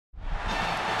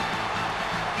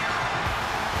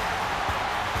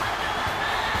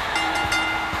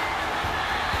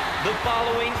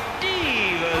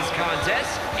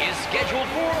scheduled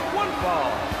for one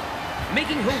fall.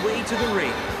 Making her way to the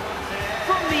ring,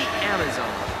 from the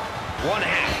Amazon, one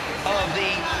half of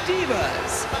the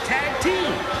Divas Tag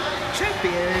Team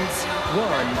Champions,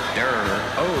 Wonder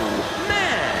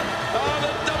Man. The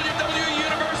WWE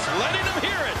Universe letting them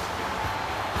hear it.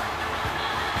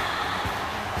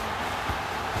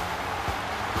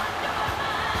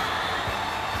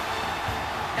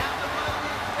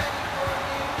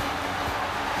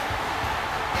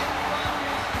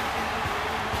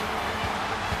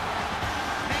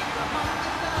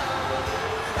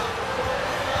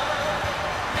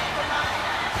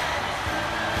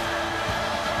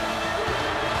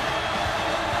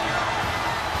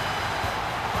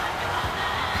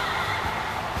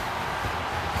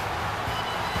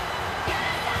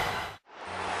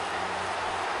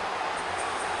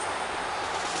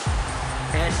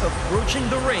 And approaching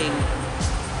the ring,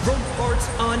 from parts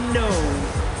unknown,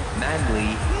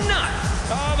 manly not.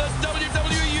 The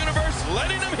WWE Universe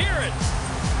letting them hear it.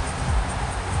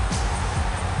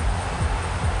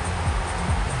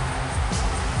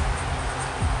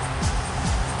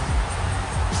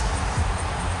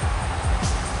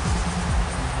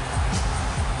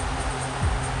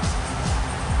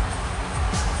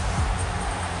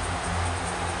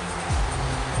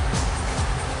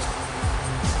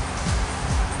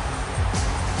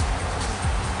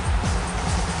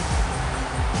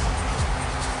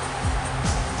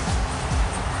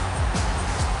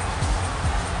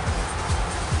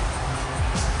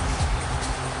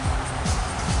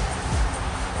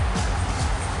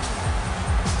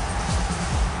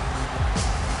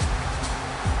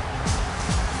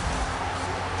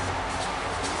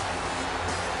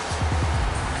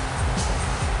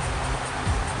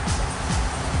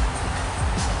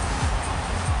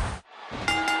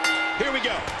 Here we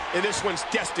go, and this one's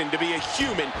destined to be a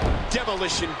human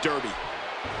demolition derby.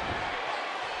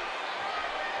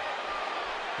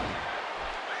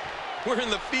 We're in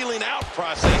the feeling out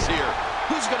process here.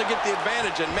 Who's going to get the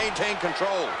advantage and maintain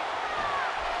control?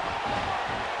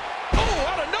 Oh,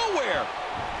 out of nowhere!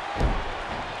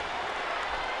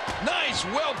 Nice,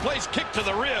 well-placed kick to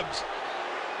the ribs.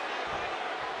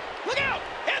 Look out!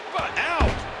 Headbutt!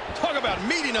 Out! Talk about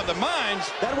meeting of the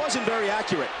minds. That wasn't very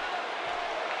accurate.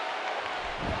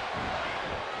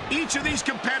 Each of these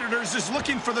competitors is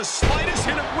looking for the slightest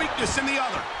hint of weakness in the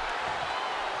other.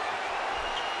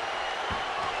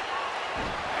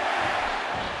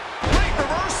 Great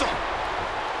reversal.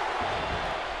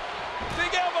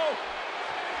 Big elbow.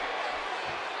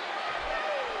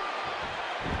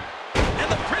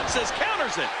 And the Princess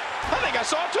counters it. I think I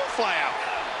saw a tooth fly out.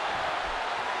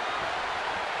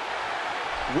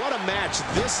 What a match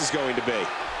this is going to be.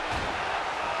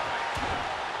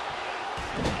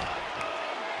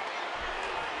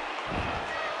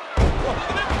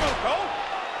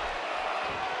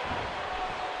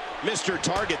 Mr.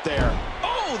 Target there.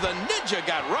 Oh, the Ninja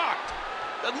got rocked.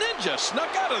 The Ninja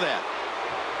snuck out of that.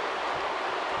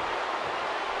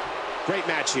 Great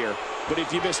match here. But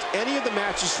if you missed any of the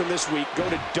matches from this week, go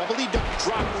to WWE.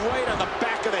 Drop right on the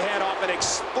back of the head off an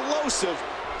explosive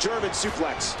German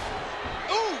suplex.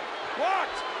 Ooh,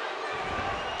 blocked.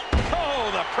 Oh,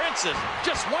 the Princess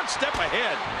just one step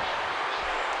ahead.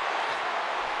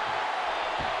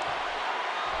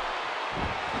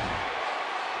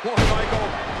 Boy, Michael,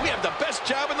 we have the best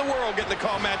job in the world getting to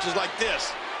call matches like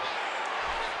this.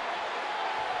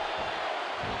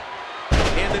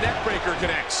 And the neckbreaker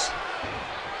connects.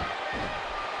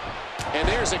 And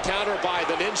there's a counter by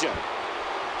the Ninja.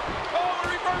 Oh,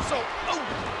 reversal. Oh.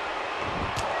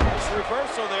 Nice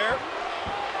reversal there.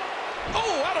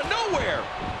 Oh, out of nowhere.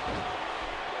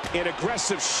 An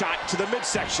aggressive shot to the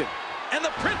midsection. And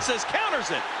the Princess counters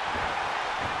it.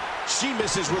 She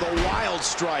misses with a wild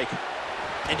strike.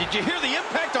 And did you hear the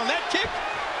impact on that kick?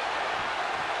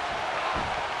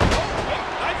 Oh,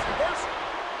 nice reversal.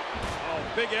 Oh,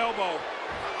 big elbow.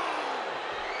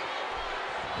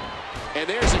 And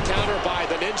there's a counter by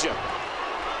the Ninja.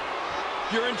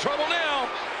 You're in trouble now.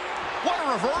 What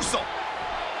a reversal.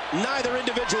 Neither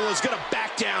individual is going to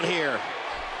back down here.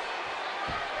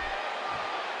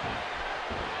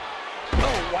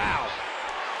 Oh, wow.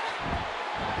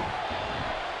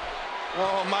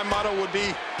 Oh, my motto would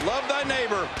be, love thy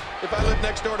neighbor, if I lived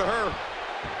next door to her.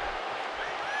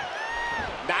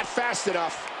 Not fast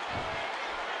enough.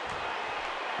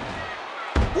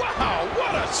 Wow,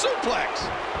 what a suplex.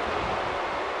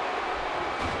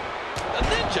 The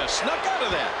Ninja snuck out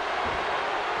of that.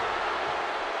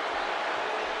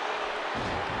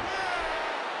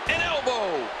 An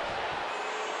elbow.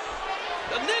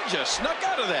 The Ninja snuck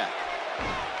out of that.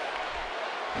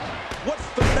 What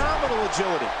phenomenal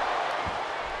agility.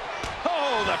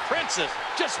 Oh, the princess,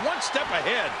 just one step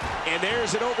ahead. And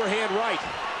there's an overhand right.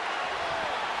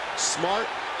 Smart,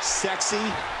 sexy,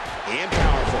 and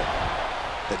powerful.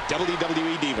 The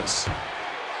WWE Divas.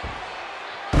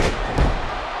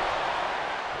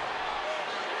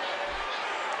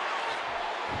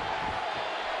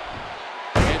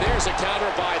 And there's a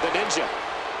counter by the Ninja.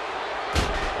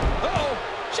 Uh-oh,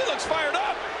 she looks fired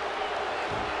up.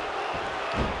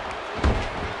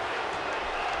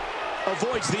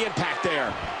 Avoids the impact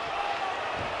there.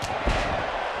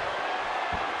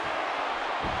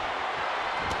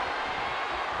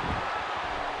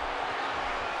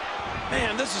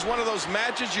 Man, this is one of those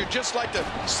matches you just like to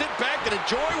sit back and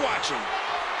enjoy watching.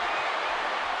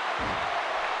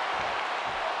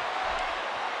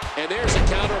 And there's a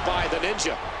counter by the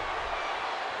Ninja.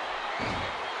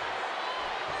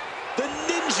 The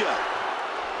Ninja.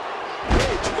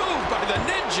 Great move by the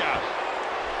Ninja.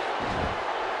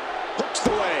 Hooks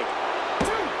the leg.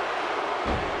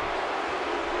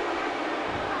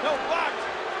 No, blocked.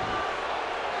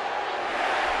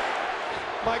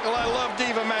 Michael, I love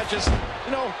diva matches.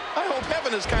 You know, I hope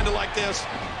heaven is kind of like this.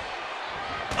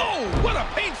 Oh, what a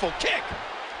painful kick.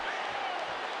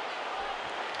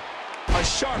 A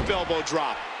sharp elbow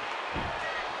drop.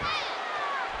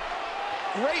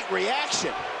 Great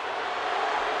reaction.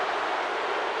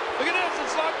 Look at this,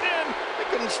 it's locked in. I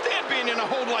couldn't stand being in a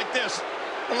hold like this,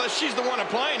 unless she's the one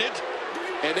applying it.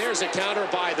 And there's a counter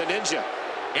by the Ninja.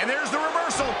 And there's the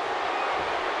reversal.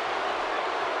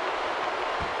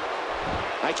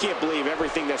 I can't believe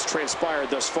everything that's transpired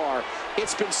thus far.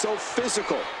 It's been so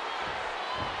physical.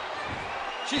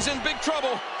 She's in big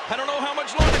trouble. I don't know how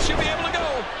much longer she'll be able to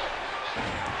go.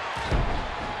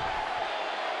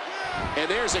 And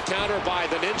there's a counter by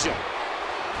the Ninja.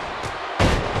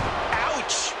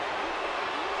 Ouch!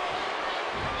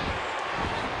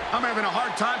 I'm having a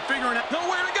hard time figuring out.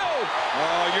 Nowhere to go.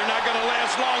 Oh, you're not going to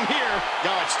last long here.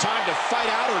 No, it's time to fight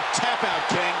out or tap out,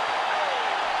 King.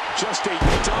 Just a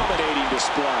dominating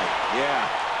display. Yeah,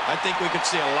 I think we could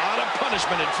see a lot of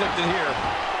punishment inflicted here.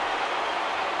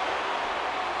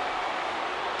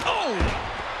 Oh!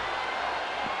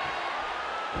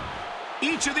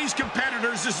 Each of these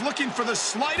competitors is looking for the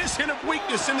slightest hint of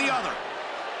weakness in the other.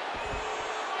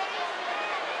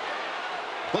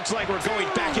 Looks like we're going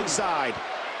back inside.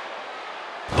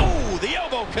 Oh, the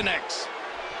elbow connects.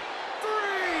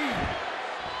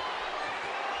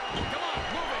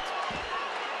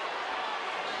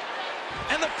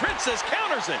 And the princess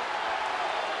counters it.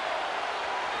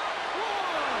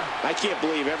 I can't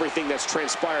believe everything that's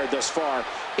transpired thus far.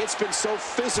 It's been so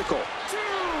physical.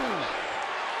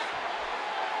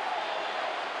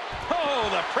 Oh,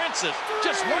 the princess,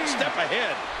 just one step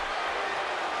ahead.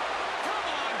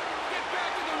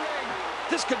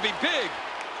 This could be big.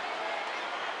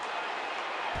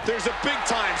 There's a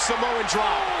big-time Samoan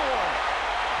drop.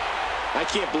 I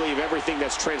can't believe everything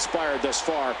that's transpired thus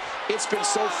far. It's been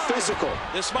so physical.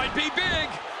 This might be big.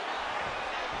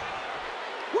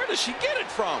 Where does she get it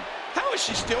from? How is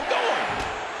she still going?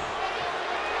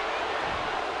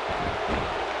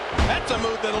 That's a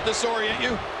move that'll disorient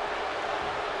you.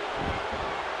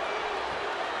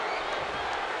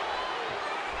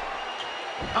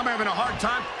 I'm having a hard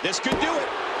time. This could do it.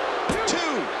 2.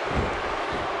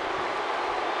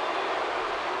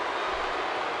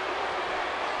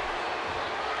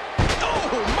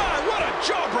 Oh, my, what a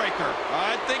jawbreaker.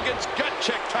 I think it's gut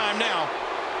check time now.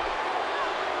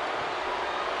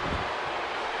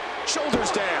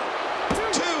 Shoulders down.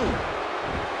 2.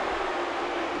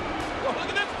 Oh, look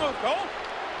at this move, Cole.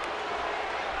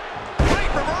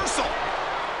 Great reversal.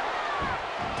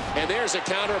 And there's a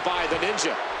counter by the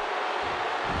Ninja.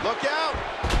 Look out.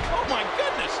 Oh, my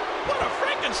goodness. What a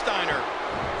Frankensteiner.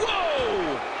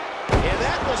 Whoa. And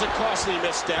that was a costly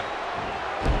misstep.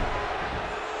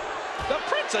 The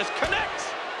princess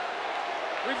connects.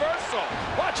 Reversal.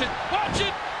 Watch it. Watch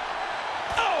it.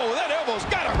 Oh, that elbow's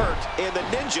got to hurt. And the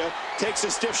Ninja takes a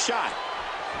stiff shot.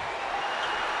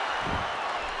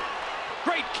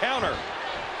 Great counter.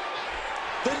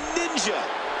 The Ninja.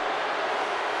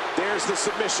 There's the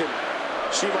submission.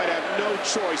 She might have no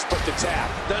choice but to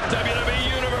tap. The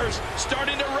WWE Universe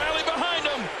starting to rally behind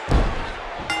them.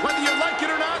 Whether you like it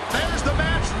or not, there's the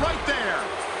match right there.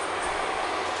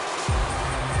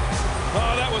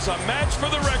 Oh, that was a match for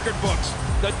the record books.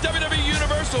 The WWE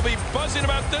Universe will be buzzing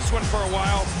about this one for a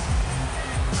while.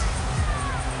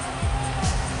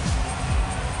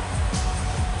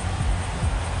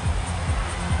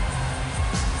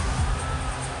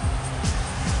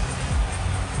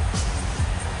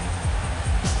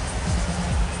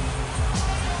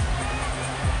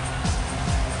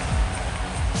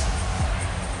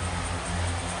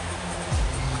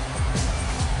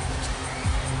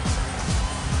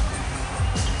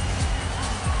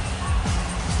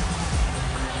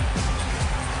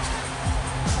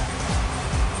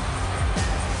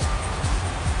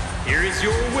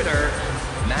 Here's your winner,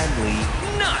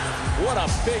 Mileena. What a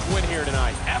big win here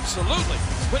tonight. Absolutely.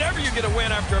 Whenever you get a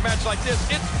win after a match like this,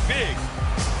 it's big.